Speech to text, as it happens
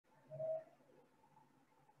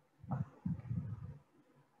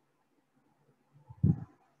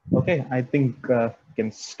Okay, I think we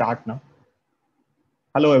can start now.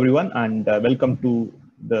 Hello, everyone, and welcome to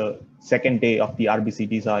the second day of the RBC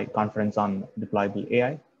DAI conference on deployable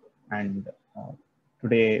AI. And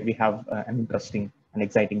today we have an interesting and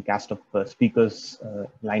exciting cast of speakers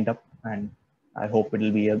lined up, and I hope it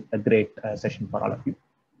will be a great session for all of you.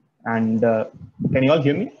 And can you all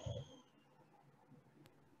hear me?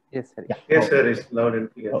 Yes, sir. Yeah. Yes, sir. It's loud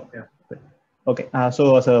and clear. Oh. Yeah. Okay,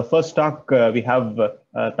 so as a first talk, we have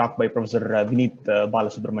a talk by Professor Vineeth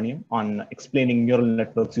Balasubramaniam on explaining neural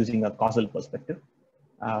networks using a causal perspective.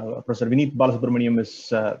 Professor Vineeth Balasubramaniam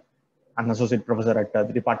is an associate professor at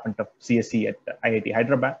the Department of CSE at IIT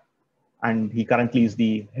Hyderabad, and he currently is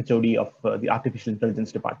the HOD of the Artificial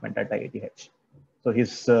Intelligence Department at IITH. So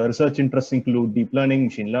his research interests include deep learning,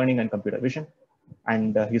 machine learning, and computer vision,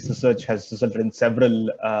 and his research has resulted in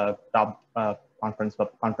several top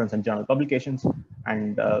conference and journal publications,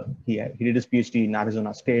 and he did his PhD in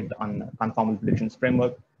Arizona State on conformal predictions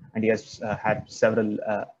framework, and he has had several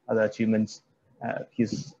other achievements.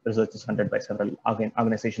 His research is funded by several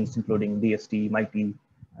organizations, including DST, MIT,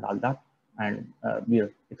 and all that. And we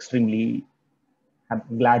are extremely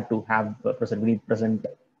glad to have Professor Vineeth present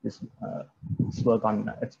this work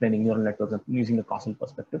on explaining neural networks and using a causal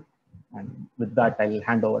perspective. And with that, I'll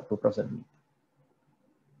hand over to Professor Vineeth.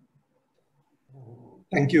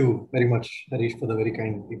 Thank you very much, Harish, for the very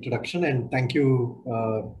kind introduction. And thank you,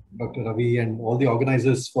 Dr. Ravi and all the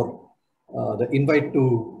organizers for the invite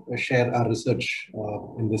to share our research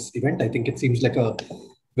in this event. I think it seems like a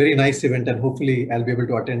very nice event, and hopefully I'll be able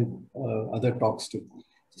to attend other talks too.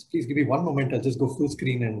 Just please give me one moment. I'll just go full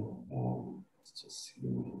screen and just see.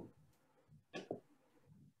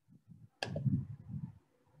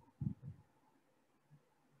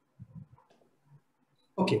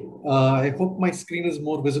 Okay, I hope my screen is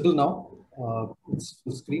more visible now. It's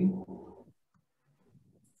full screen.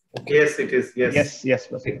 Okay. Yes, it is. Yes. Yes.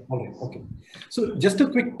 Okay. All right. Okay. So just a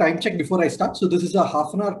quick time check before I start. So this is a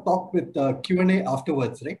half-an-hour talk with Q&A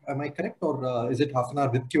afterwards, right? Am I correct, or is it half an hour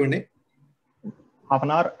with Q&A? Half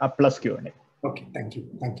an hour plus Q&A. Okay. Thank you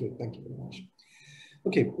very much.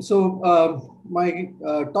 Okay. So my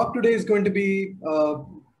talk today is going to be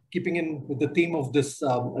keeping in with the theme of this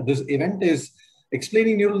this event is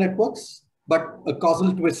explaining neural networks, but a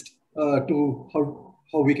causal twist to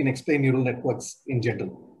how we can explain neural networks in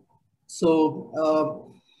general.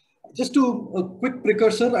 So just a quick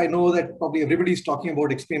precursor, I know that probably everybody's talking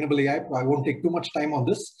about explainable AI. I won't take too much time on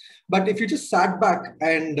this. But if you just sat back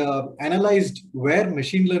and analyzed where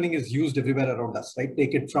machine learning is used everywhere around us, right?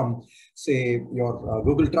 Take it from, say, your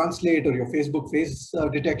Google Translate or your Facebook face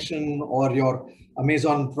detection or your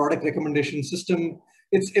Amazon product recommendation system.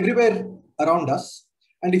 It's everywhere around us.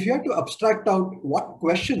 And if you had to abstract out what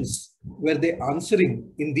questions were they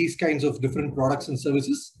answering in these kinds of different products and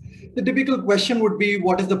services, the typical question would be,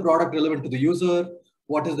 what is the product relevant to the user?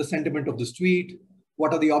 What is the sentiment of this tweet?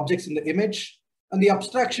 What are the objects in the image? And the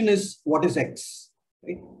abstraction is, what is X?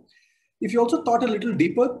 Right? If you also thought a little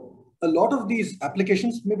deeper, a lot of these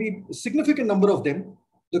applications, maybe a significant number of them,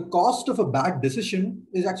 the cost of a bad decision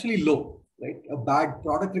is actually low, right? A bad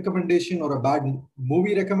product recommendation or a bad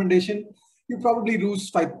movie recommendation, you probably lose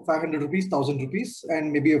 500 rupees, 1,000 rupees,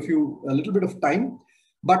 and maybe a little bit of time.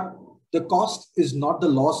 But the cost is not the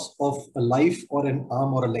loss of a life or an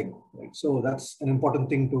arm or a leg, right? So that's an important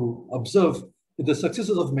thing to observe with the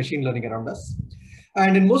successes of machine learning around us.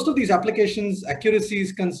 And in most of these applications, accuracy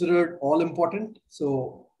is considered all important.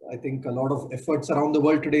 So I think a lot of efforts around the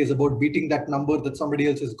world today is about beating that number that somebody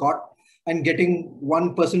else has got and getting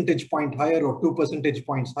 1 percentage point higher or 2 percentage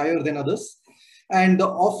points higher than others. And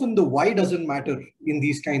often the why doesn't matter in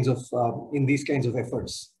these kinds of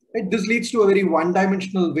efforts. Right? This leads to a very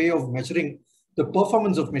one-dimensional way of measuring the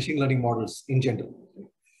performance of machine learning models in general.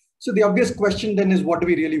 So the obvious question then is, what do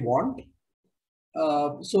we really want?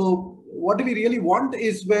 So what do we really want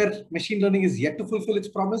is where machine learning is yet to fulfill its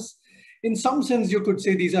promise. In some sense, you could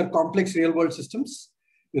say these are complex real-world systems,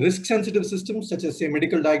 risk-sensitive systems such as, say,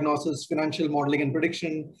 medical diagnosis, financial modeling and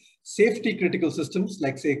prediction, safety-critical systems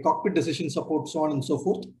like, say, cockpit decision support, so on and so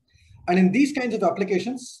forth. And in these kinds of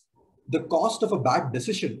applications, the cost of a bad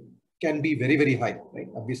decision can be very, very high, right?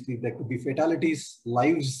 Obviously, there could be fatalities,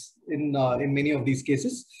 lives in many of these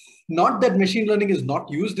cases. Not that machine learning is not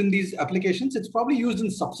used in these applications. It's probably used in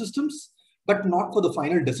subsystems, but not for the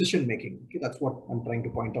final decision making. Okay, that's what I'm trying to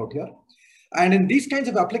point out here. And in these kinds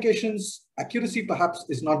of applications, accuracy perhaps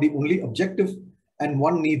is not the only objective, and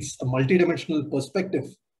one needs a multidimensional perspective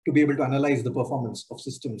to be able to analyze the performance of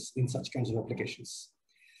systems in such kinds of applications.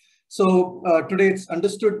 So today it's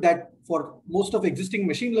understood that for most of existing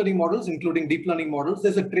machine learning models, including deep learning models,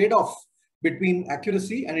 there's a trade-off between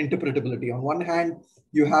accuracy and interpretability. On one hand,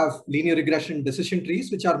 you have linear regression decision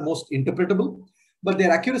trees, which are most interpretable, but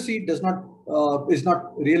their accuracy is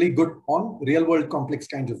not really good on real world complex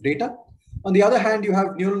kinds of data. On the other hand, you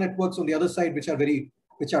have neural networks on the other side, which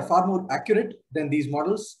are far more accurate than these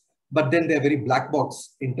models, but then they're very black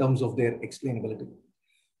box in terms of their explainability.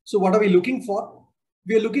 So what are we looking for?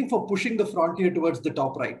 We are looking for pushing the frontier towards the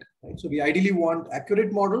top right. So we ideally want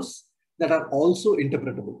accurate models that are also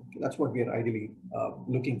interpretable. That's what we are ideally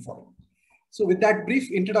looking for. So with that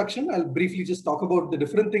brief introduction, I'll briefly just talk about the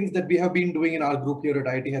different things that we have been doing in our group here at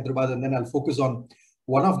IIT Hyderabad, and then I'll focus on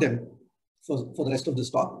one of them for the rest of this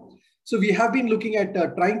talk. So we have been looking at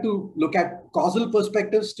trying to look at causal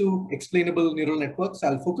perspectives to explainable neural networks.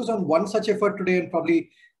 I'll focus on one such effort today and probably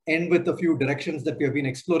end with a few directions that we have been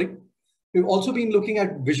exploring. We've also been looking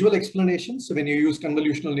at visual explanations. So when you use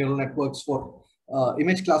convolutional neural networks for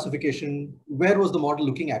image classification, where was the model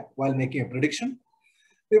looking at while making a prediction?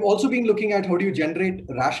 We've also been looking at how do you generate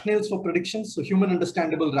rationales for predictions, so human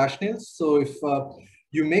understandable rationales. So if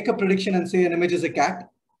you make a prediction and say an image is a cat,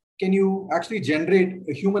 can you actually generate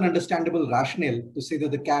a human understandable rationale to say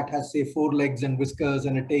that the cat has, say, 4 legs and whiskers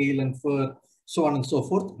and a tail and fur, so on and so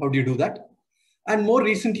forth? How do you do that? And more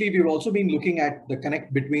recently, we've also been looking at the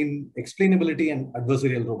connect between explainability and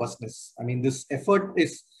adversarial robustness. I mean, this effort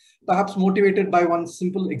is perhaps motivated by one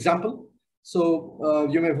simple example. So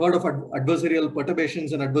you may have heard of adversarial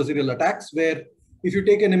perturbations and adversarial attacks, where if you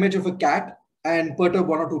take an image of a cat and perturb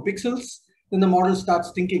 1 or 2 pixels, then the model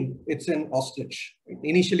starts thinking it's an ostrich. Right?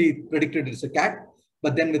 Initially predicted it's a cat,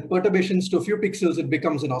 but then with perturbations to a few pixels, it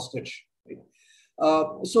becomes an ostrich. Right?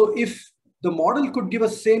 So if the model could give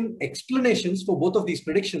us same explanations for both of these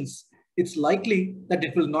predictions, it's likely that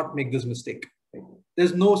it will not make this mistake. Right?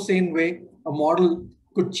 There's no sane way a model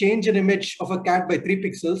could change an image of a cat by 3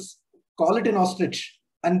 pixels, call it an ostrich,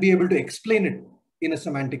 and be able to explain it in a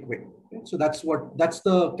semantic way. Right? So that's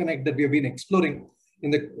the connect that we have been exploring in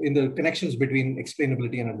the connections between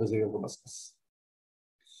explainability and adversarial robustness.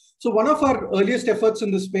 So one of our earliest efforts in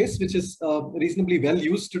this space, which is reasonably well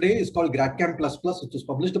used today, is called GradCam++, which was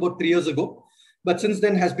published about 3 years ago, but since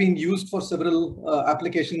then has been used for several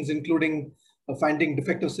applications, including finding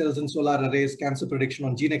defective cells in solar arrays, cancer prediction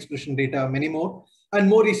on gene expression data, many more, and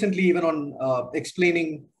more recently even on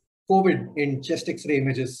explaining COVID in chest X-ray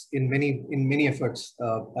images in many efforts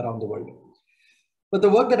around the world. But the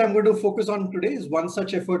work that I'm going to focus on today is one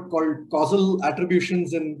such effort called Causal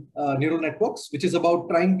Attributions in Neural Networks, which is about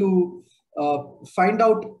trying to find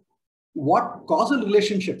out what causal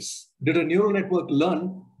relationships did a neural network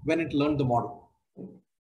learn when it learned the model.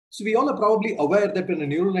 So we all are probably aware that when a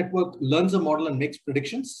neural network learns a model and makes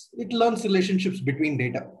predictions, it learns relationships between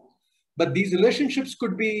data. But these relationships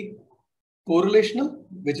could be correlational,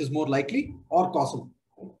 which is more likely, or causal.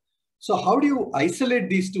 So how do you isolate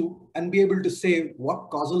these two and be able to say what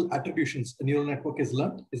causal attributions a neural network has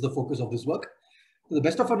learned is the focus of this work. To the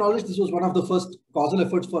best of our knowledge, this was one of the first causal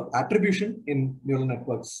efforts for attribution in neural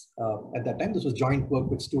networks at that time. This was joint work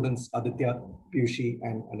with students Aditya, Piyushi,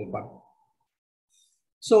 and Anirban.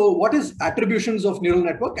 So what is attributions of neural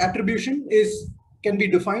network? Attribution can be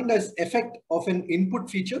defined as effect of an input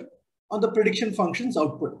feature on the prediction function's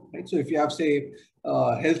output. Right? So if you have, say,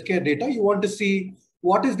 healthcare data, you want to see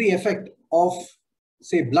what is the effect of,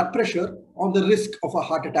 say, blood pressure on the risk of a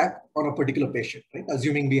heart attack on a particular patient, right?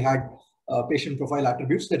 Assuming we had patient profile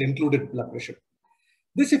attributes that included blood pressure.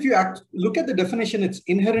 This, if you look at the definition, it's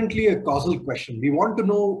inherently a causal question. We want to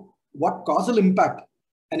know what causal impact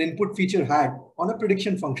an input feature had on a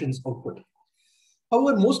prediction function's output.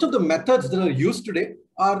 However, most of the methods that are used today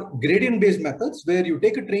are gradient-based methods where you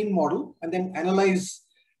take a trained model and then analyze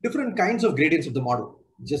different kinds of gradients of the model.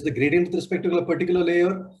 Just the gradient with respect to a particular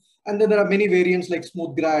layer. And then there are many variants like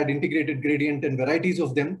smooth grad, integrated gradient, and varieties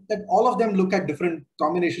of them that all of them look at different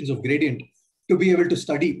combinations of gradient to be able to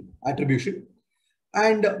study attribution.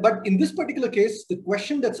 But in this particular case, the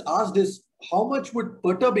question that's asked is how much would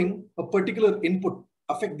perturbing a particular input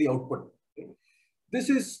affect the output? This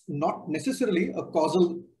is not necessarily a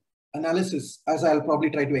causal analysis, as I'll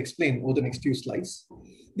probably try to explain over the next few slides.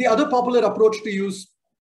 The other popular approach to use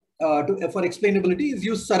for explainability is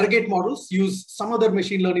use surrogate models, use some other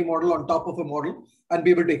machine learning model on top of a model and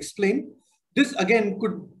be able to explain. This again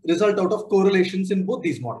could result out of correlations in both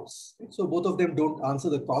these models. So both of them don't answer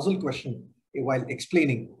the causal question while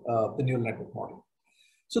explaining the neural network model.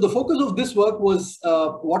 So the focus of this work was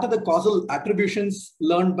what are the causal attributions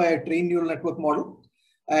learned by a trained neural network model.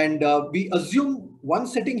 And we assume one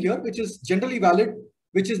setting here, which is generally valid,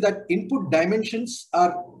 which is that input dimensions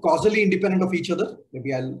are causally independent of each other.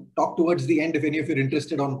 Maybe I'll talk towards the end if any of you are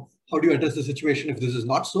interested on how do you address the situation if this is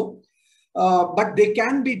not so. but they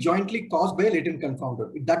can be jointly caused by a latent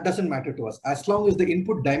confounder. That doesn't matter to us. As long as the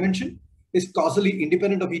input dimension is causally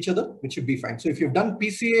independent of each other, which should be fine. So if you've done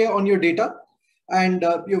PCA on your data and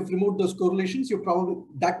you've removed those correlations, you probably,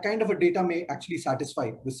 that kind of a data may actually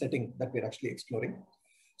satisfy the setting that we're actually exploring.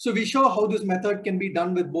 So we show how this method can be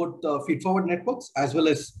done with both feed-forward networks as well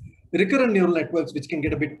as recurrent neural networks, which can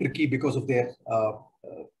get a bit tricky because of their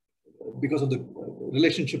because of the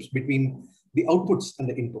relationships between the outputs and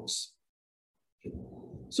the inputs.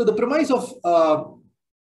 So the premise of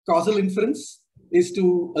causal inference is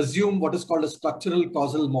to assume what is called a structural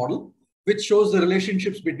causal model, which shows the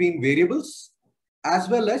relationships between variables as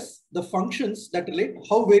well as the functions that relate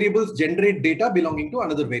how variables generate data belonging to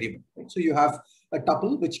another variable. Right? So you have a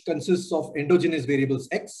tuple which consists of endogenous variables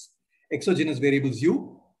x, exogenous variables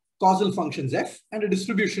u, causal functions f, and a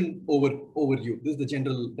distribution over u. This is the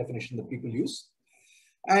general definition that people use.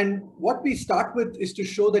 And what we start with is to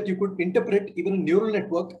show that you could interpret even a neural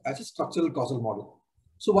network as a structural causal model.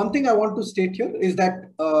 So one thing I want to state here is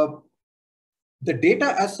that the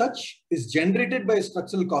data as such is generated by a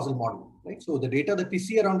structural causal model, right? So the data that we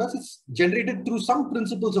see around us is generated through some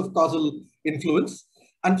principles of causal influence.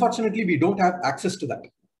 Unfortunately, we don't have access to that,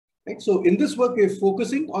 right? So in this work, we're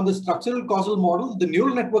focusing on the structural causal model the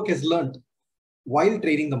neural network has learned while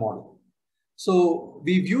training the model. So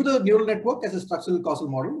we view the neural network as a structural causal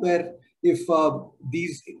model where if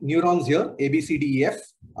these neurons here, A, B, C, D, E, F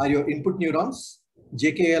are your input neurons,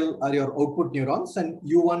 JKL are your output neurons, and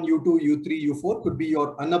U1, U2, U3, U4 could be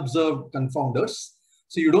your unobserved confounders.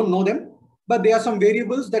 So you don't know them, but there are some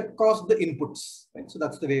variables that cause the inputs, right? So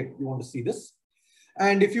that's the way you want to see this.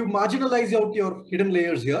 And if you marginalize out your hidden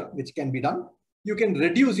layers here, which can be done, you can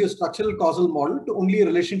reduce your structural causal model to only a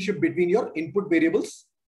relationship between your input variables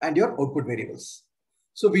and your output variables.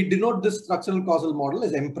 So we denote this structural causal model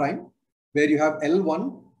as M prime, where you have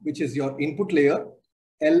L1, which is your input layer,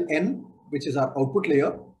 Ln, which is our output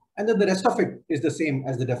layer, and then the rest of it is the same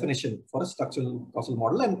as the definition for a structural causal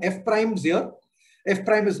model. And F primes here, F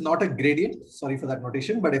prime is not a gradient, sorry for that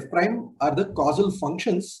notation, but F prime are the causal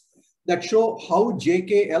functions that show how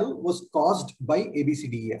JKL was caused by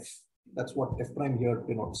ABCDEF. That's what F prime here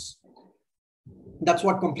denotes. That's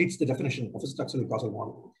what completes the definition of a structural causal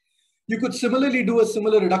model. You could similarly do a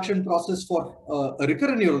similar reduction process for a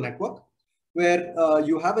recurrent neural network, where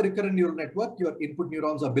you have a recurrent neural network, your input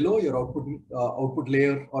neurons are below, your output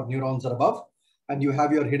layer or neurons are above, and you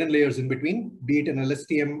have your hidden layers in between, be it an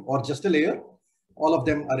LSTM or just a layer. All of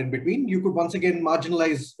them are in between. You could once again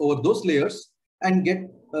marginalize over those layers and get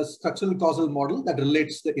a structural causal model that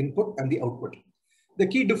relates the input and the output. The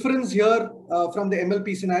key difference here from the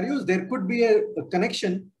MLP scenarios, there could be a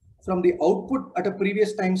connection from the output at a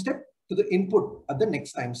previous time step to the input at the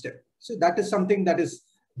next time step. So that is something that is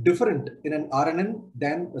different in an RNN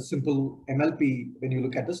than a simple MLP when you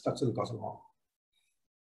look at the structural causal model.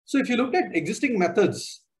 So if you looked at existing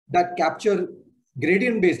methods that capture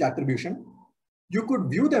gradient-based attribution, you could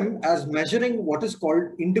view them as measuring what is called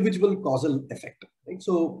individual causal effect. Right?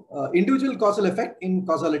 So individual causal effect in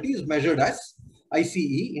causality is measured as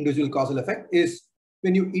ICE, individual causal effect, is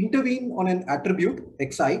when you intervene on an attribute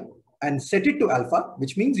xi and set it to alpha,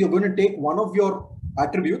 which means you're going to take one of your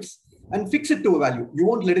attributes and fix it to a value. You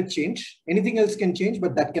won't let it change. Anything else can change,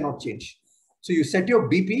 but that cannot change. So you set your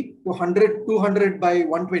BP to 100, 200 by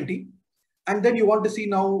 120, and then you want to see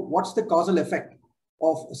now what's the causal effect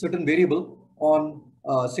of a certain variable on,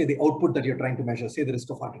 say, the output that you're trying to measure, say the risk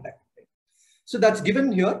of heart attack. So that's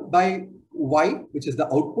given here by y, which is the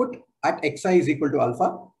output at xi is equal to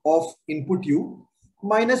alpha of input u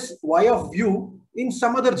minus y of u in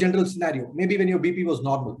some other general scenario, maybe when your BP was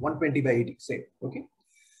normal, 120 by 80, say, okay?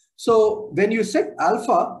 So when you set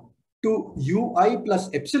alpha to ui plus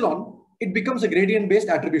epsilon, it becomes a gradient-based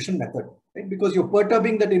attribution method, right? Because you're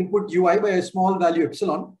perturbing that input ui by a small value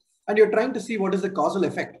epsilon, and you're trying to see what is the causal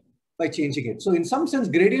effect by changing it. So in some sense,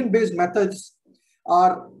 gradient-based methods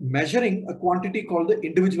are measuring a quantity called the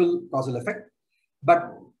individual causal effect,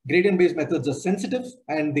 but gradient-based methods are sensitive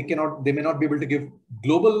and they may not be able to give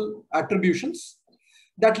global attributions.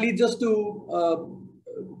 That leads us to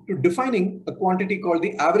defining a quantity called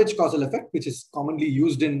the average causal effect, which is commonly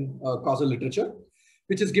used in causal literature,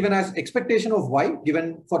 which is given as expectation of y,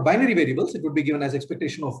 given for binary variables, it would be given as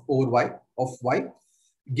expectation of over y, of y,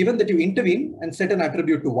 given that you intervene and set an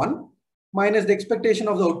attribute to 1, minus the expectation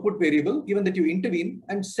of the output variable, given that you intervene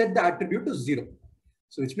and set the attribute to 0.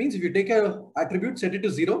 So which means if you take an attribute, set it to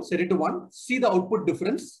 0, set it to 1, see the output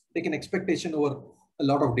difference, take an expectation over a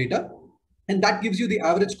lot of data, and that gives you the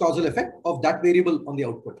average causal effect of that variable on the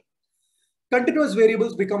output. Continuous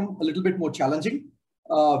variables become a little bit more challenging,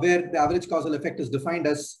 where the average causal effect is defined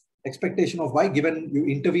as expectation of y given you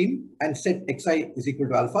intervene and set xi is equal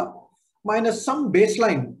to alpha minus some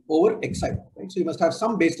baseline over xi. Right? So you must have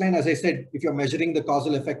some baseline. As I said, if you're measuring the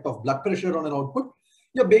causal effect of blood pressure on an output,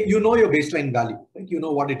 you know your baseline value. Right? You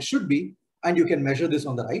know what it should be, and you can measure this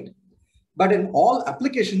on the right. But in all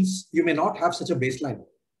applications, you may not have such a baseline.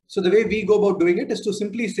 So the way we go about doing it is to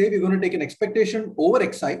simply say we're going to take an expectation over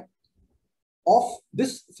xi of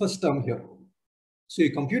this first term here. So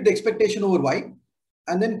you compute the expectation over y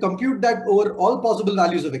and then compute that over all possible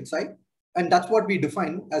values of xi. And that's what we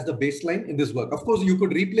define as the baseline in this work. Of course, you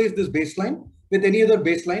could replace this baseline with any other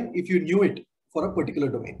baseline if you knew it for a particular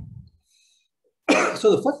domain.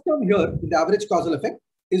 So the first term here in the average causal effect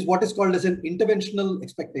is what is called as an interventional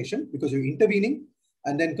expectation, because you're intervening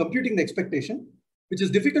and then computing the expectation, which is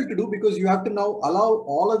difficult to do because you have to now allow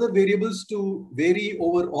all other variables to vary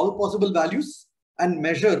over all possible values and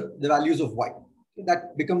measure the values of y.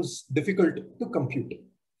 That becomes difficult to compute.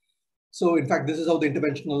 So in fact, this is how the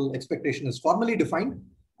interventional expectation is formally defined,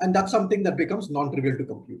 and that's something that becomes non-trivial to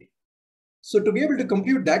compute. So to be able to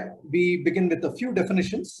compute that, we begin with a few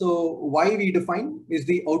definitions. So y we define is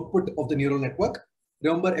the output of the neural network.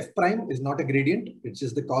 Remember, f prime is not a gradient, it's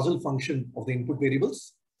just the causal function of the input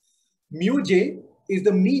variables. Mu j is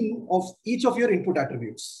the mean of each of your input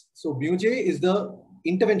attributes. So mu j is the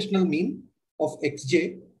interventional mean of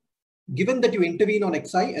xj, given that you intervene on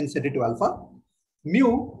xi and set it to alpha.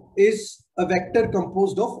 Mu is a vector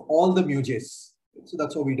composed of all the mu j's. So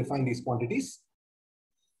that's how we define these quantities.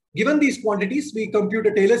 Given these quantities, we compute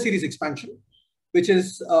a Taylor series expansion, which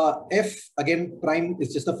is f, again, prime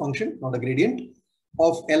is just a function, not a gradient,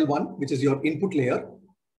 of L1, which is your input layer.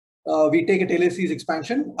 We take a Taylor series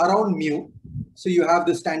expansion around mu. So you have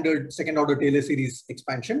the standard second order Taylor series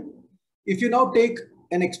expansion. If you now take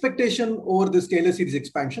an expectation over this Taylor series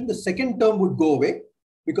expansion, the second term would go away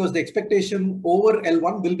because the expectation over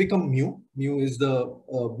L1 will become mu. Mu is the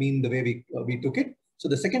mean the way we took it. So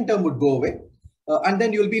the second term would go away. And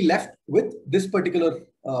then you'll be left with this particular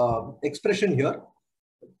expression here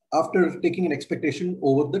after taking an expectation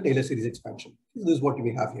over the Taylor series expansion. This is what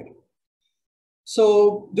we have here.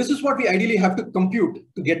 So this is what we ideally have to compute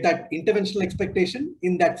to get that interventional expectation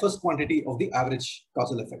in that first quantity of the average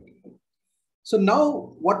causal effect. So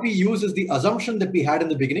now what we use is the assumption that we had in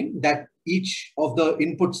the beginning, that each of the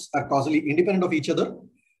inputs are causally independent of each other,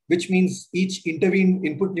 which means each intervened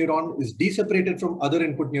input neuron is deseparated from other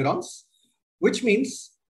input neurons, which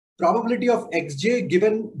means probability of xj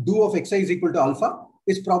given do of xi is equal to alpha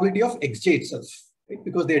is probability of xj itself, right?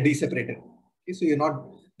 Because they are deseparated. Okay, so you're not,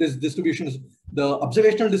 this distribution is the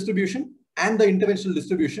observational distribution and the interventional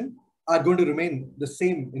distribution are going to remain the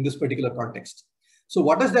same in this particular context. So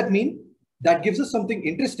what does that mean? That gives us something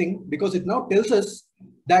interesting because it now tells us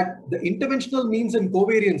that the interventional means and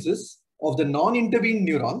covariances of the non-intervened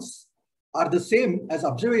neurons are the same as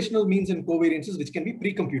observational means and covariances, which can be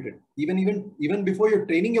pre-computed. Even before you're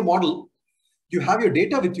training your model, you have your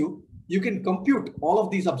data with you. You can compute all of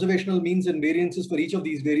these observational means and variances for each of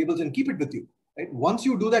these variables and keep it with you. Right? Once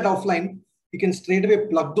you do that offline, you can straight away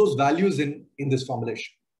plug those values in this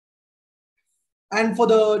formulation. And for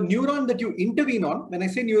the neuron that you intervene on, when I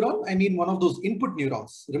say neuron, I mean one of those input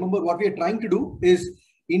neurons. Remember, what we are trying to do is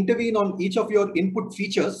intervene on each of your input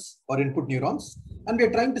features or input neurons. And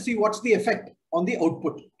we're trying to see what's the effect on the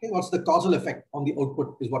output. Okay? What's the causal effect on the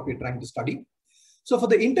output is what we're trying to study. So for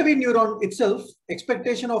the intervened neuron itself,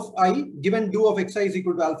 expectation of I given do of xi is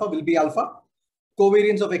equal to alpha will be alpha.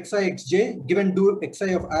 Covariance of xi xj given do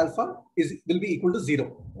xi of alpha will be equal to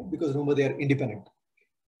 0, right? Because remember they are independent.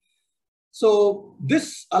 So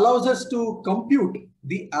this allows us to compute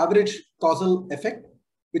the average causal effect,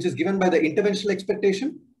 which is given by the interventional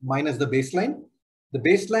expectation minus the baseline. The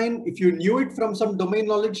baseline, if you knew it from some domain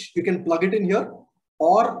knowledge, you can plug it in here,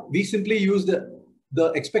 or we simply use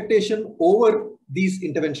the expectation over these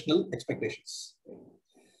interventional expectations.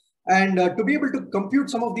 And to be able to compute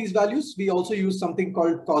some of these values, we also use something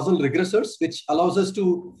called causal regressors, which allows us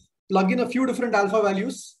to plug in a few different alpha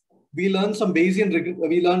values. We learn some Bayesian,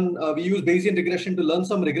 we use Bayesian regression to learn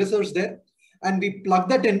some regressors there. And we plug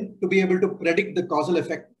that in to be able to predict the causal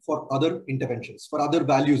effect for other interventions, for other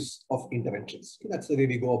values of interventions. Okay, that's the way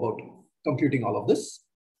we go about computing all of this.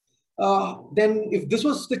 Then if this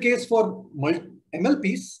was the case for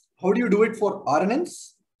MLPs, how do you do it for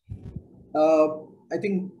RNNs? I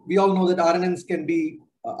think we all know that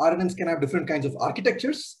RNNs can have different kinds of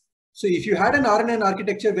architectures. So if you had an RNN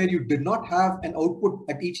architecture where you did not have an output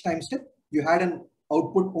at each time step, you had an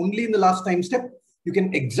output only in the last time step, you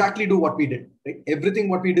can exactly do what we did. Right? Everything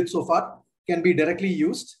what we did so far can be directly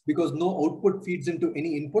used because no output feeds into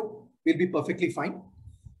any input, will be perfectly fine.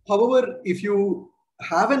 However, if you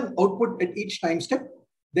have an output at each time step,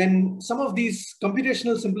 then some of these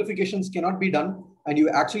computational simplifications cannot be done, and you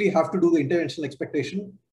actually have to do the interventional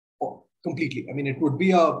expectation completely. I mean, it would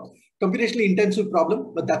be a computationally intensive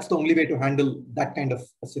problem, but that's the only way to handle that kind of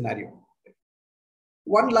a scenario.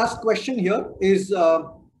 One last question here is,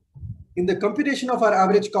 in the computation of our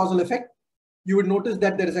average causal effect, you would notice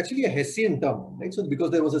that there is actually a Hessian term, right? So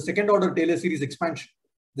because there was a second order Taylor series expansion,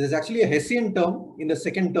 there's actually a Hessian term in the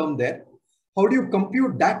second term there. How do you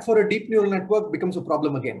compute that for a deep neural network becomes a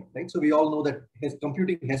problem again, right? So we all know that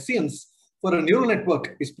computing Hessians for a neural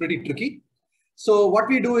network is pretty tricky. So what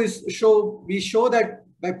we do is we show that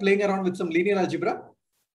by playing around with some linear algebra,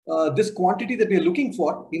 this quantity that we are looking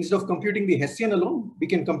for, instead of computing the Hessian alone, we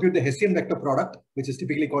can compute the Hessian vector product, which is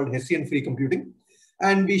typically called Hessian free computing.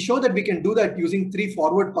 And we show that we can do that using 3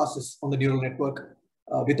 forward passes on the neural network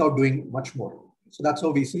without doing much more. So that's how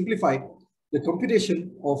we simplify the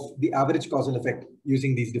computation of the average causal effect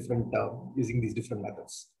using these different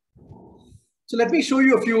methods. So let me show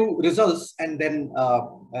you a few results, and then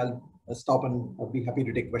I'll stop and I'll be happy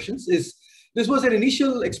to take questions. This was an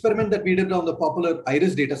initial experiment that we did on the popular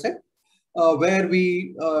iris dataset, where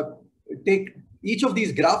we take each of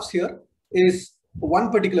these graphs here is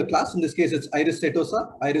one particular class. In this case, it's iris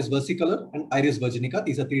setosa, iris versicolor, and iris virginica.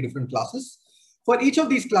 These are 3 different classes. For each of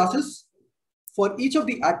these classes, for each of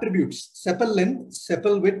the attributes, sepal length,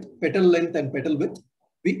 sepal width, petal length, and petal width,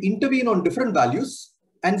 we intervene on different values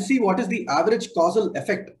and see what is the average causal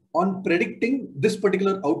effect on predicting this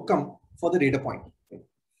particular outcome for the data point.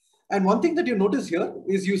 And one thing that you notice here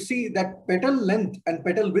is you see that petal length and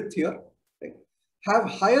petal width here have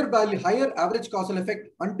higher average causal effect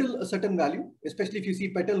until a certain value, especially if you see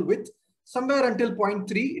petal width somewhere until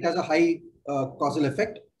 0.3, it has a high causal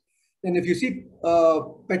effect. Then if you see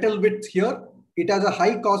petal width here, it has a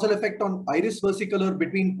high causal effect on iris versicolor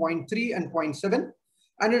between 0.3 and 0.7,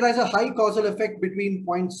 and it has a high causal effect between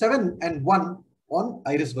 0.7 and 1 on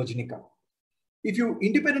iris virginica. If you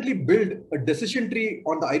independently build a decision tree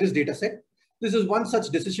on the iris dataset, this is one such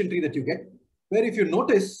decision tree that you get, where if you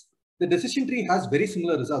notice, the decision tree has very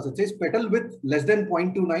similar results. It says petal width less than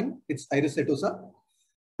 0.29, it's iris setosa.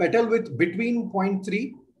 Petal width between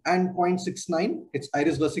 0.3 and 0.69, it's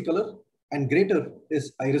iris versicolor, and greater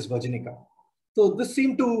is iris virginica. So this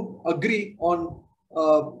seemed to agree on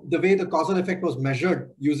the way the causal effect was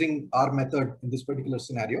measured using our method in this particular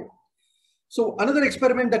scenario. So another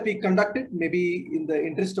experiment that we conducted, maybe in the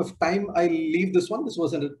interest of time, I'll leave this one. This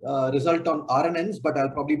was a result on RNNs, but I'll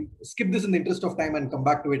probably skip this in the interest of time and come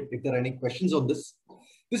back to it if there are any questions on this.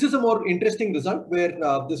 This is a more interesting result where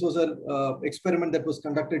this was an experiment that was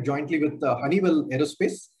conducted jointly with Honeywell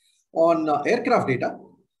Aerospace on aircraft data.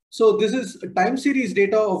 So this is time series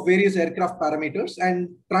data of various aircraft parameters and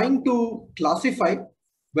trying to classify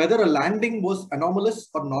whether a landing was anomalous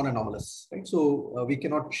or non-anomalous, right? So we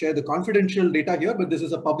cannot share the confidential data here, but this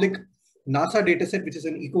is a public NASA dataset, which is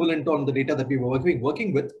an equivalent on the data that we were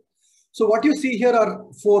working with. So what you see here are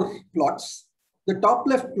 4 plots. The top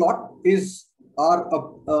left plot is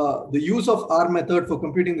the use of our method for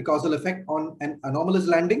computing the causal effect on an anomalous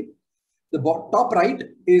landing. The top right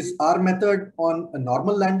is our method on a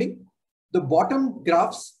normal landing. The bottom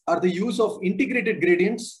graphs are the use of integrated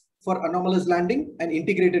gradients for anomalous landing and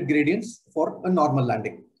integrated gradients for a normal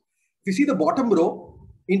landing. If you see the bottom row,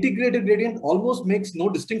 integrated gradient almost makes no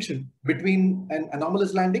distinction between an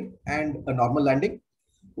anomalous landing and a normal landing.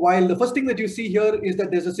 While the first thing that you see here is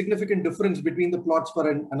that there's a significant difference between the plots for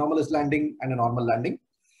an anomalous landing and a normal landing.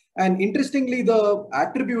 And interestingly, the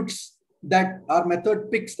attributes that our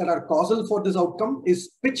method picks that are causal for this outcome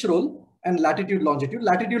is pitch roll and latitude longitude.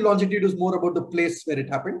 Latitude longitude is more about the place where it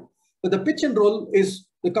happened, but the pitch and roll is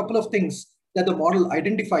the couple of things that the model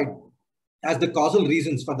identified as the causal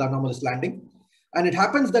reasons for the anomalous landing. And it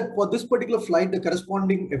happens that for this particular flight, the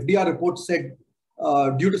corresponding FDR report said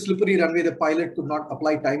due to slippery runway, the pilot could not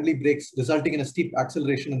apply timely brakes, resulting in a steep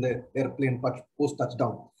acceleration in the airplane post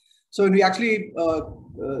touchdown. So when we actually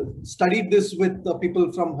studied this with the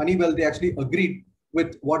people from Honeywell, they actually agreed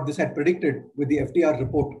with what this had predicted with the FDR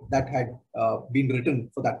report that had been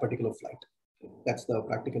written for that particular flight. That's the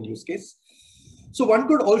practical use case. So one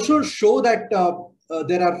could also show that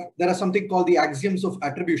there are something called the axioms of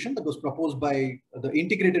attribution that was proposed by the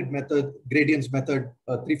integrated method, gradients method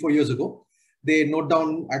 3-4 years ago. They note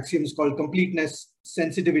down axioms called completeness,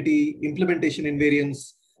 sensitivity, implementation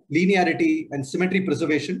invariance, linearity, and symmetry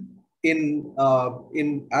preservation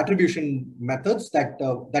in attribution methods that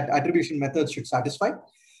attribution methods should satisfy.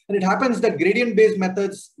 And it happens that gradient-based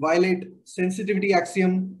methods violate sensitivity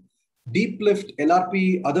axiom, deep lift,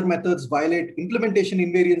 LRP, other methods violate implementation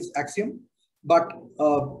invariance axiom, but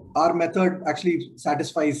our method actually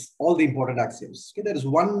satisfies all the important axioms. Okay, there is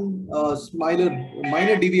one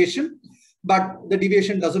minor deviation, but the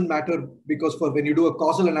deviation doesn't matter because for when you do a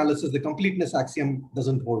causal analysis, the completeness axiom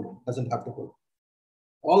doesn't have to hold.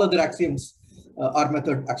 All other axioms our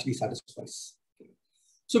method actually satisfies.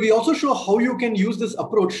 So we also show how you can use this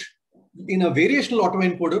approach in a variational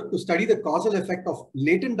autoencoder to study the causal effect of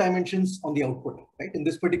latent dimensions on the output. Right? In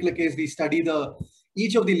this particular case, we study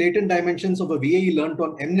each of the latent dimensions of a VAE learned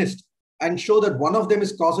on MNIST and show that one of them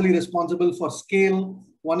is causally responsible for scale,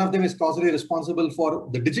 one of them is causally responsible for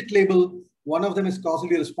the digit label, one of them is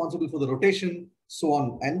causally responsible for the rotation, so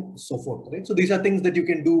on and so forth. Right? So these are things that you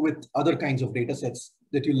can do with other kinds of data sets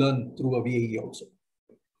that you learn through a VAE also.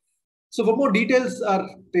 So for more details, our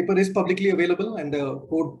paper is publicly available and the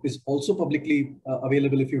code is also publicly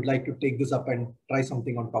available if you'd like to take this up and try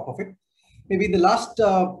something on top of it. Maybe the last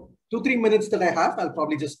 2-3 minutes that I have, I'll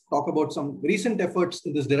probably just talk about some recent efforts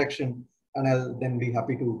in this direction, and I'll then be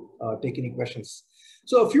happy to take any questions.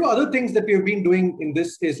 So a few other things that we have been doing in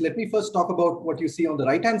this is, let me first talk about what you see on the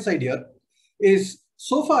right-hand side here. Is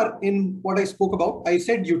so far in what I spoke about, I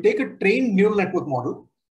said you take a trained neural network model,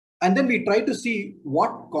 and then we try to see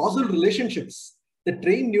what causal relationships the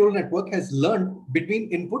trained neural network has learned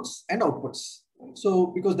between inputs and outputs.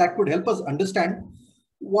 So because that could help us understand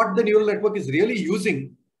what the neural network is really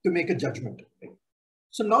using to make a judgment. Right?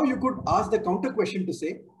 So now you could ask the counter question to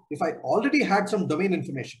say, if I already had some domain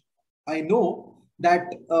information, I know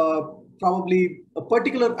that probably a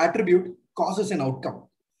particular attribute causes an outcome.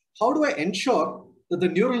 How do I ensure that the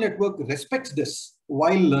neural network respects this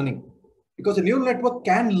while learning? Because a neural network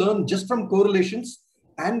can learn just from correlations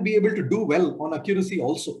and be able to do well on accuracy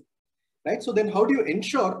also, right? So then how do you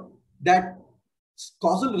ensure that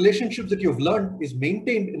causal relationships that you've learned is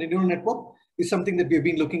maintained in a neural network is something that we've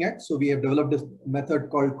been looking at. So we have developed a method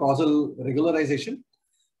called causal regularization.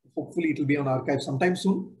 Hopefully it will be on archive sometime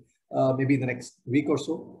soon, maybe in the next week or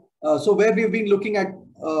so. So where we've been looking at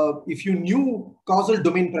if you knew causal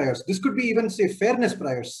domain priors, this could be even say fairness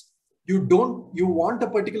priors. You want a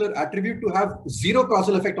particular attribute to have zero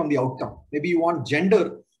causal effect on the outcome. Maybe you want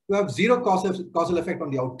gender to have zero causal effect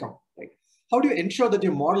on the outcome. Right? How do you ensure that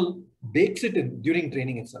your model bakes it in during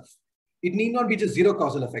training itself? It need not be just zero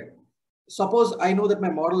causal effect. Suppose I know that my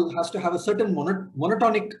model has to have a certain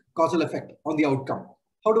monotonic causal effect on the outcome.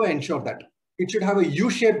 How do I ensure that? It should have a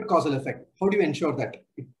U-shaped causal effect. How do you ensure that?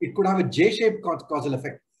 It could have a J-shaped causal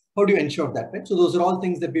effect. How do you ensure that? Right? So those are all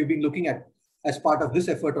things that we've been looking at as part of this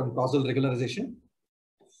effort on causal regularization.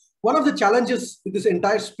 One of the challenges with this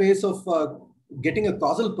entire space of getting a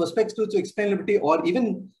causal perspective to explainability or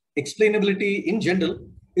even explainability in general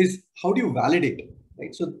is how do you validate?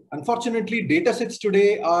 Right? So unfortunately, data sets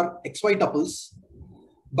today are XY tuples,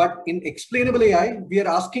 but in explainable AI, we are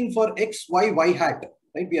asking for X, Y, Y hat.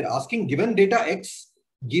 Right? We are asking, given data X,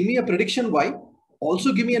 give me a prediction Y,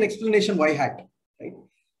 also give me an explanation Y hat. Right?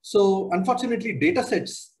 So unfortunately, data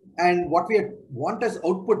sets and what we want as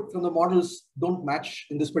output from the models don't match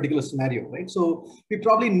in this particular scenario, right? So we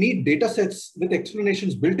probably need data sets with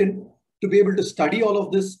explanations built in to be able to study all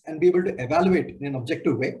of this and be able to evaluate in an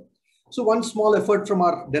objective way. So one small effort from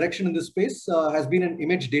our direction in this space has been an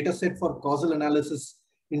image data set for causal analysis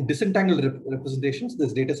in disentangled representations.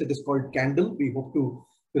 This data set is called Candle. We hope to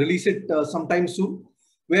release it sometime soon,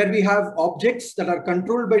 where we have objects that are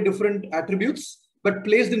controlled by different attributes but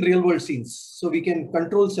placed in real world scenes. So we can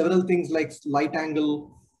control several things like light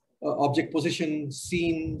angle, object position,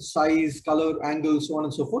 scene, size, color, angle, so on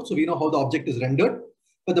and so forth. So we know how the object is rendered,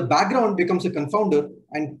 but the background becomes a confounder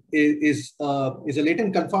and is a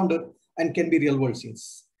latent confounder and can be real world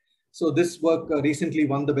scenes. So this work recently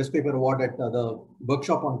won the Best Paper Award at the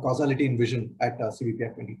workshop on causality in vision at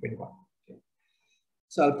CVPR 2021. Okay.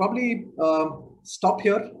 So I'll probably stop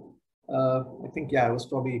here. I think, yeah, I was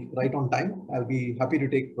probably right on time. I'll be happy to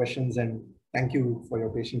take questions and thank you for your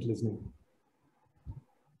patient listening.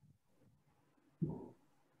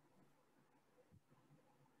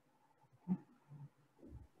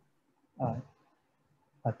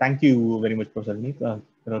 Thank you very much, Professor Vineeth.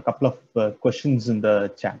 There are a couple of questions in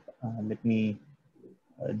the chat. Let me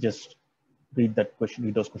just read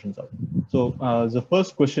those questions out. So the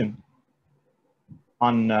first question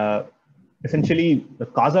on essentially the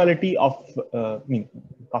causality of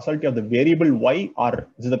causality of the variable y, or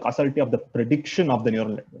is it the causality of the prediction of the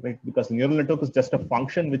neural network, right? Because the neural network is just a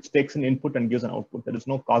function which takes an input and gives an output. There is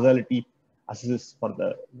no causality as is for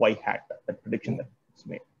the y hat, that prediction that is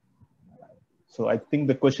made. So I think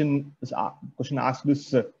the question asked is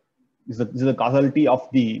the causality of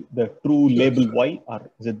the true label y, or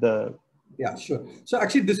is it the Yeah, sure. So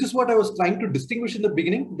actually, this is what I was trying to distinguish in the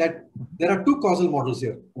beginning, that there are two causal models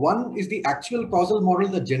here. One is the actual causal model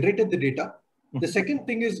that generated the data. The second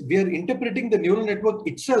thing is we are interpreting the neural network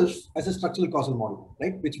itself as a structural causal model,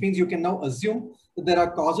 right? Which means you can now assume that there are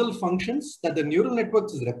causal functions that the neural network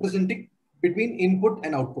is representing between input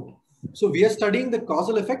and output. So we are studying the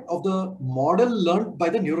causal effect of the model learned by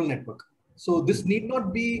the neural network. So this need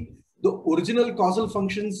not be the original causal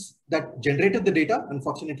functions that generated the data.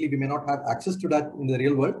 Unfortunately, we may not have access to that in the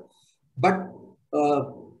real world. But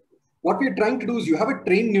what we're trying to do is you have a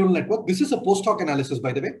trained neural network. This is a post hoc analysis,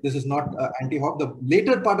 by the way. This is not anti hoc. The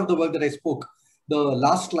later part of the work that I spoke, the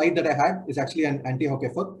last slide that I had is actually an anti hoc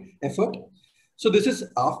effort. So this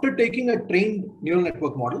is after taking a trained neural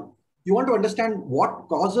network model. You want to understand what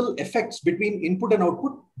causal effects between input and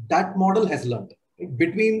output that model has learned, right?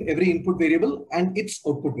 Between every input variable and its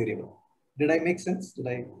output variable. Did I make sense? Did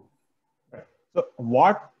I? So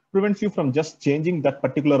what prevents you from just changing that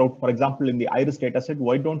particular out? For example, in the iris dataset,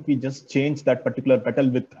 why don't we just change that particular petal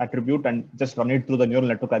width attribute and just run it through the neural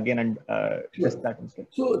network again and test that instead?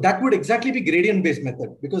 So that would exactly be gradient-based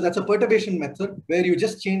method, because that's a perturbation method where you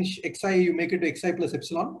just change xi, you make it to xi plus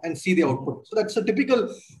epsilon and see the output. So that's a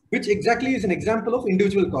typical, which exactly is an example of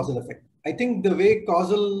individual causal effect. I think the way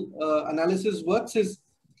causal analysis works is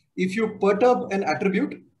if you perturb an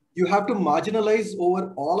attribute, you have to marginalize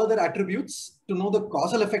over all other attributes to know the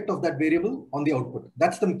causal effect of that variable on the output.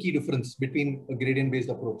 That's the key difference between a gradient-based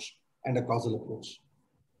approach and a causal approach.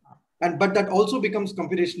 But that also becomes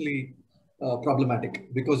computationally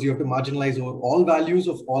problematic because you have to marginalize over all values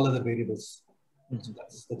of all other variables. So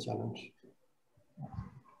that's the challenge.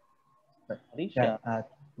 Harish,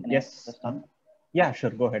 yes. Yeah, sure.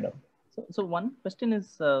 Go ahead. So one question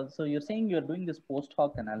is, so you're saying you're doing this post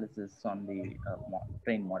hoc analysis on the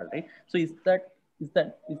trained model, right? So is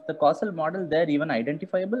the causal model there even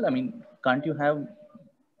identifiable? I mean, can't you have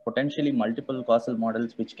potentially multiple causal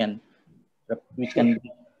models which can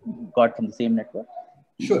be got from the same network?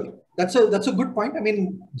 Sure, that's a good point. I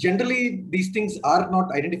mean, generally these things are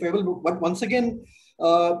not identifiable, but once again,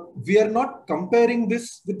 we are not comparing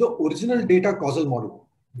this with the original data causal model.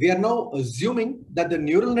 We are now assuming that the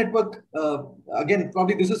neural network, again,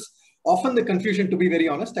 probably this is often the confusion, to be very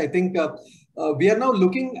honest. I think we are now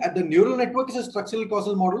looking at the neural network as a structural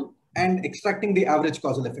causal model and extracting the average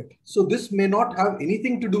causal effect. So this may not have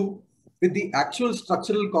anything to do with the actual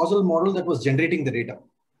structural causal model that was generating the data.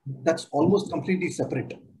 That's almost completely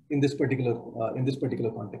separate in this particular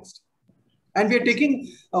context. And we are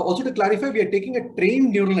taking, also to clarify, we are taking a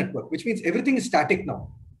trained neural network, which means everything is static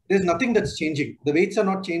now. There's nothing that's changing. The weights are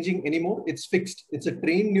not changing anymore. It's fixed. It's a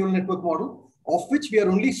trained neural network model of which we are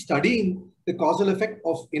only studying the causal effect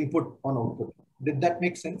of input on output. Did that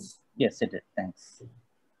make sense? Yes, it did. Thanks.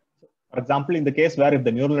 For example, in the case where if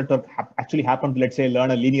the neural network actually happened to, let's say,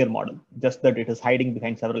 learn a linear model, just that it is hiding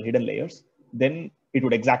behind several hidden layers, then it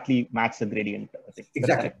would exactly match the gradient.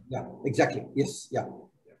 Exactly. Yeah, exactly. Yes. Yeah.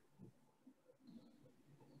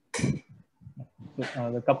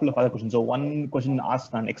 So a couple of other questions. So one question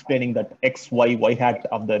asked on explaining that X, Y, Y hat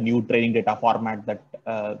of the new training data format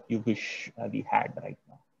that you wish we had right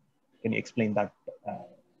now. Can you explain that?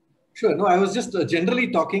 Sure. No, I was just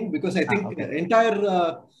generally talking because I think the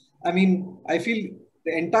entire, I mean, I feel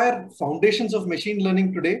the entire foundations of machine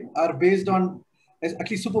learning today are based on, at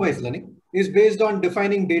least supervised learning, is based on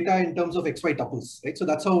defining data in terms of XY tuples, right? So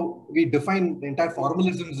that's how we define the entire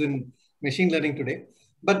formalisms in machine learning today.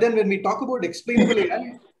 But then when we talk about explainable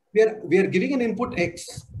AI, we are giving an input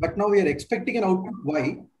X, but now we are expecting an output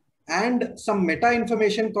Y and some meta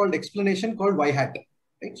information called explanation called Y hat.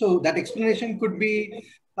 Right? So that explanation could be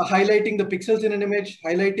highlighting the pixels in an image,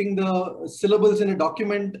 highlighting the syllables in a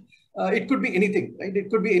document. It could be anything, right?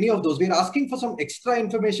 It could be any of those. We're asking for some extra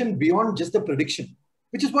information beyond just the prediction,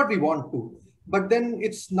 which is what we want to. But then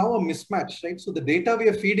it's now a mismatch, right? So the data we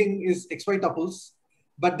are feeding is XY tuples,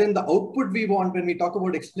 but then the output we want when we talk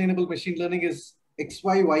about explainable machine learning is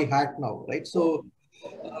XY, Y hat now, right? So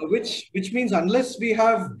which means unless we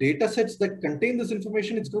have data sets that contain this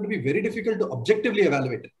information, it's going to be very difficult to objectively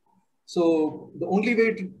evaluate. So the only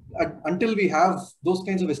way to, until we have those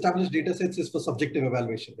kinds of established data sets is for subjective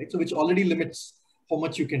evaluation, right? So which already limits how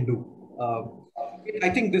much you can do. I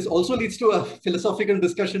think this also leads to a philosophical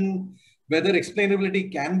discussion whether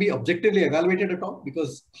explainability can be objectively evaluated at all,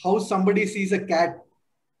 because how somebody sees a cat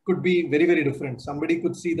could be very, very different. Somebody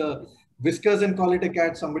could see the whiskers and call it a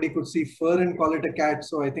cat. Somebody could see fur and call it a cat.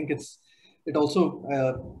 So I think it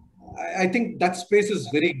also, I think that space is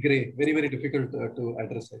very gray, very, very difficult to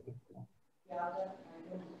address, I think.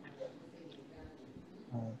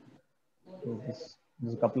 So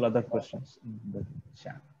there's a couple other questions in the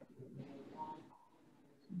chat.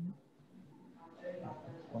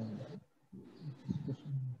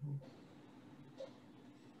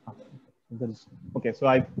 Okay,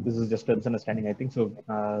 so this is just a misunderstanding, I think. So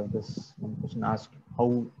this one question asked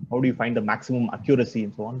how do you find the maximum accuracy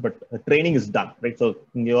and so on, but the training is done, right? So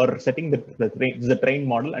you're setting the train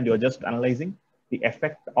model, and you're just analyzing the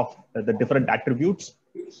effect of the different attributes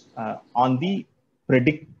on the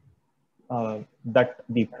predict that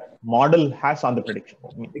the model has on the prediction.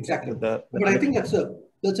 I mean, exactly. But I think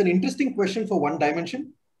that's an interesting question for one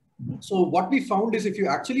dimension. So what we found is if you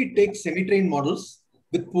actually take semi-trained models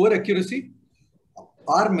with poor accuracy,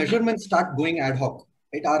 our measurements start going ad hoc.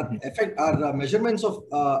 Right? Our measurements of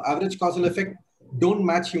average causal effect don't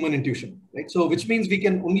match human intuition. Right? So which means we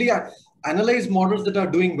can only analyze models that are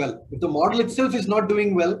doing well. If the model itself is not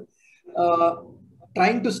doing well,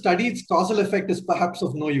 trying to study its causal effect is perhaps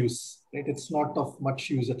of no use. Right? It's not of much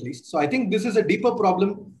use, at least. So I think this is a deeper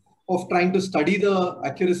problem of trying to study the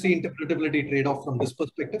accuracy interpretability trade-off from this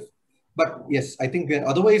perspective. But yes, I think we're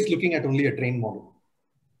otherwise looking at only a trained model.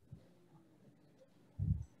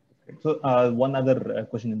 So one other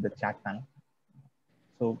question in the chat panel.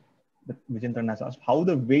 So Vijendran has asked how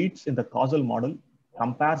the weights in the causal model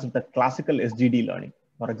compares with the classical SGD learning.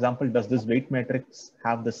 For example, does this weight matrix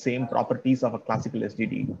have the same properties of a classical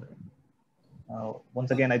SGD? Once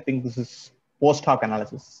again, I think this is post hoc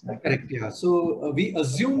analysis. Correct. Yeah. So we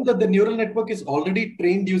assume that the neural network is already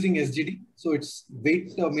trained using SGD. So its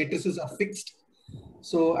weight matrices are fixed.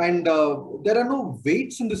 So, and there are no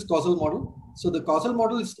weights in this causal model. So the causal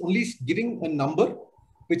model is only giving a number,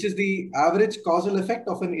 which is the average causal effect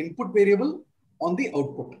of an input variable on the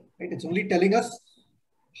output. Right? It's only telling us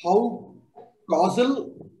how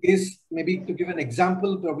causal is, maybe to give an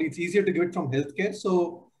example, probably it's easier to give it from healthcare.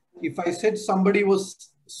 So if I said somebody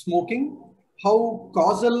was smoking, how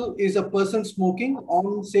causal is a person smoking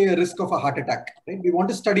on, say, a risk of a heart attack, right? We want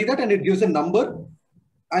to study that, and it gives a number.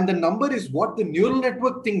 And the number is what the neural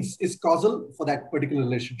network thinks is causal for that particular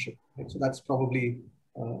relationship. Right? So that's probably,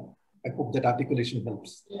 I hope that articulation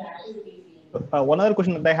helps. One other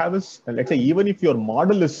question that I have is, let's say, even if your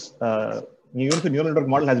model is, even if the neural network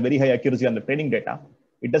model has very high accuracy on the training data,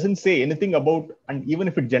 it doesn't say anything about, and even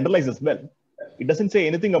if it generalizes well, it doesn't say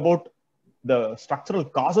anything about the structural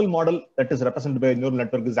causal model that is represented by a neural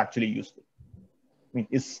network is actually useful. I mean,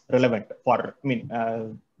 is relevant for, I mean,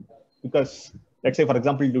 because let's say, for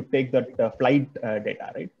example, you take that flight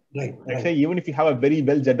data, right? Right. Let's say, even if you have a very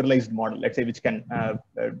well generalized model, let's say, which can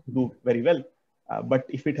do very well, but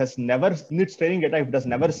if it has never, in its training data, if it has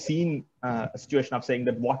never seen a situation of saying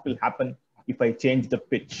that what will happen if I change the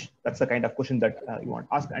pitch, that's the kind of question that you want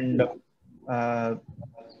to ask. And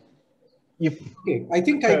okay, I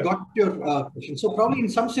think I got your question. So probably in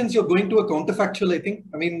some sense you're going to a counterfactual, I think.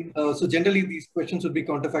 I mean, so generally these questions would be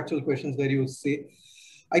counterfactual questions where you say,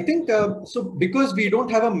 I think, so because we don't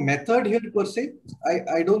have a method here per se,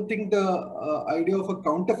 I don't think the idea of a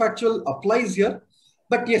counterfactual applies here.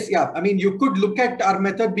 But yes, yeah, I mean, you could look at our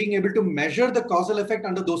method being able to measure the causal effect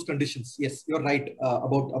under those conditions. Yes, you're right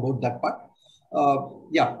about that part.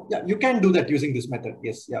 Yeah, you can do that using this method.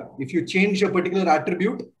 Yes, yeah. If you change a particular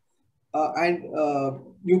attribute, and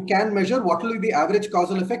you can measure what will be the average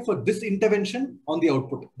causal effect for this intervention on the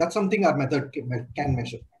output. That's something our method can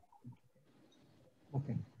measure.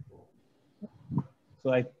 Okay.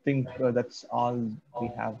 So I think that's all we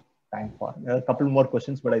have time for. A couple more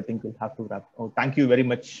questions, but I think we'll have to wrap. Oh, thank you very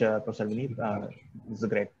much, Professor Vineeth. This is a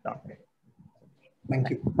great talk. Thank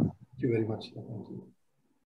you. Thank you very much. Thank you.